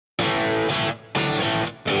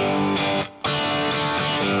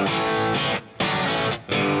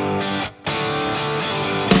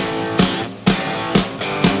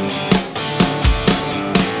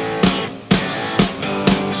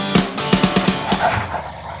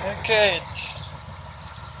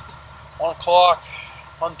1 o'clock,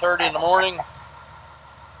 1:30 in the morning.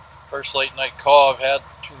 First late night call I've had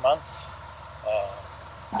in 2 months.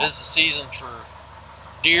 This is the season for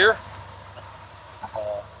deer.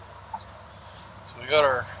 So we got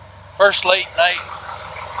our first late night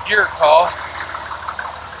deer call.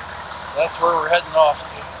 That's where we're heading off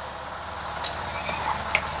to.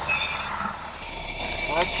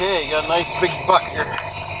 Okay, got a nice big buck here.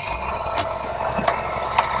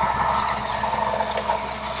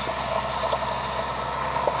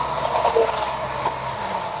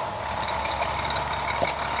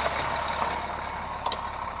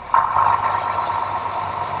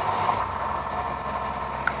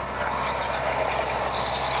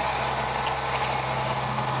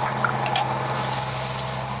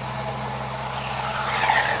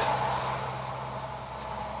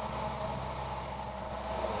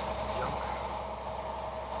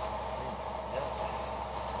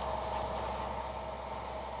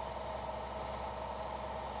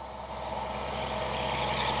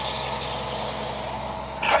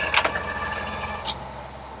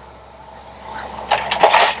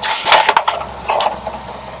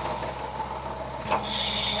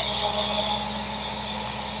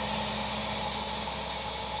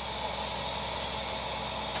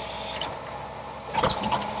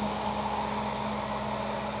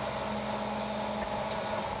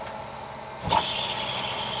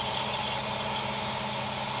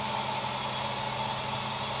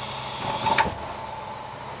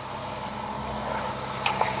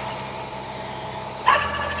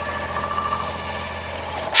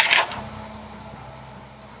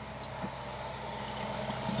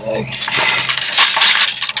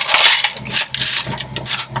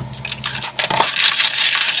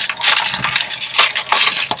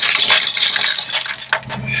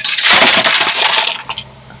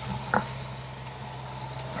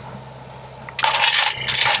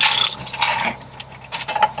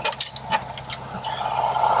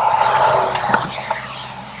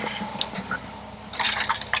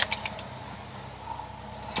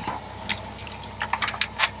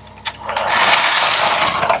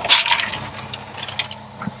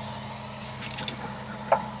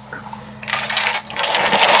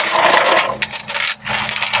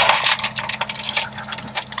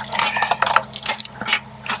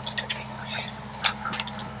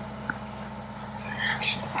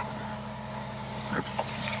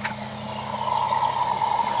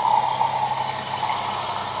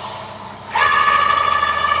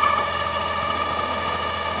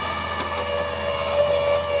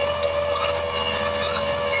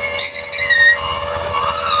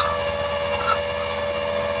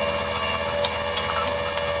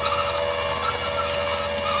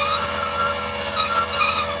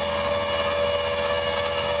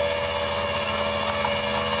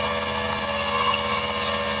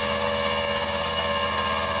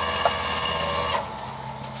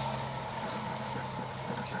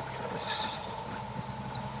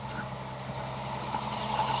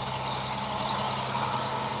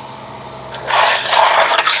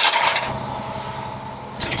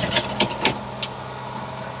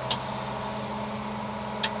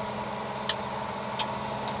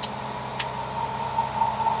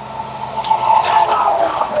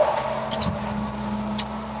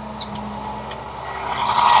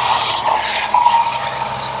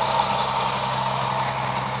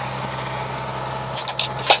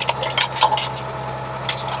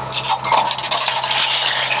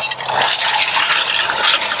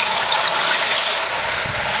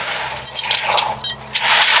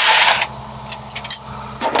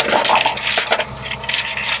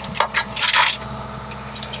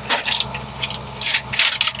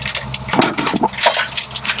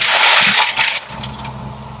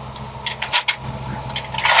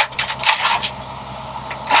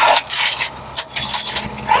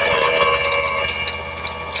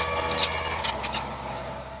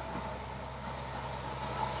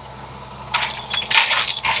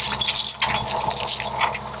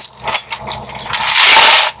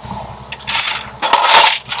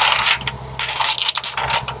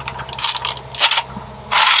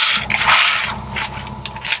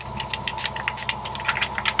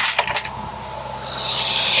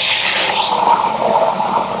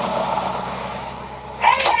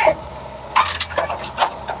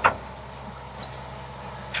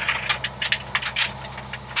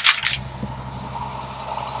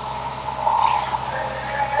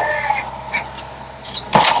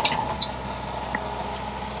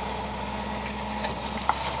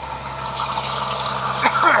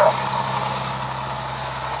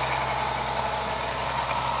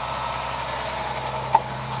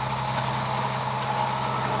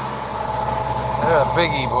 Yeah,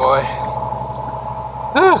 biggie boy.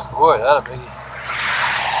 boy, that a biggie.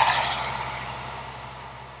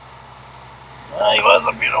 He was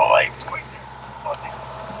a beautiful 8-point.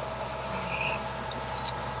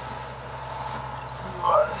 Yes, he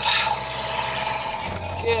was.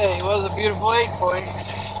 Okay, he was a beautiful 8-point.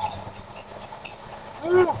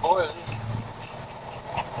 Ooh, boy.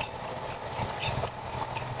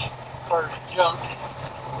 Car's junk.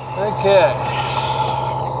 Okay.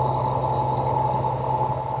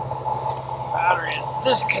 Battery is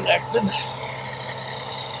disconnected. The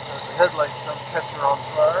headlights don't catch her on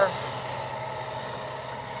fire.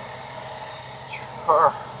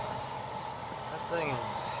 Car. That thing is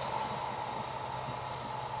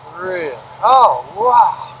real. Oh,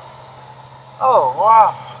 wow. Oh,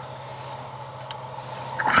 wow.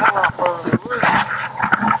 Come up over the roof.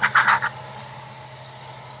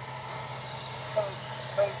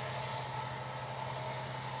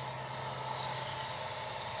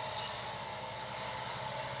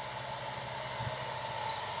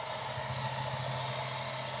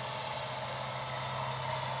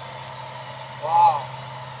 Wow.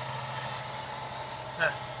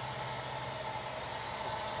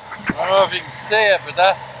 I don't know if you can see it, but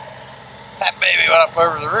that baby went up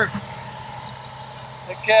over the roof.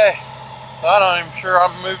 Okay, so I'm not even sure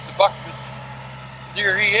I'm moved the buck that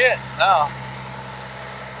deer he hit now.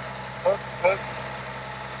 Poke.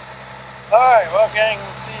 Alright, well gang,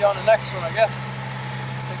 we'll see you on the next one, I guess.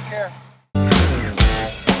 Take care.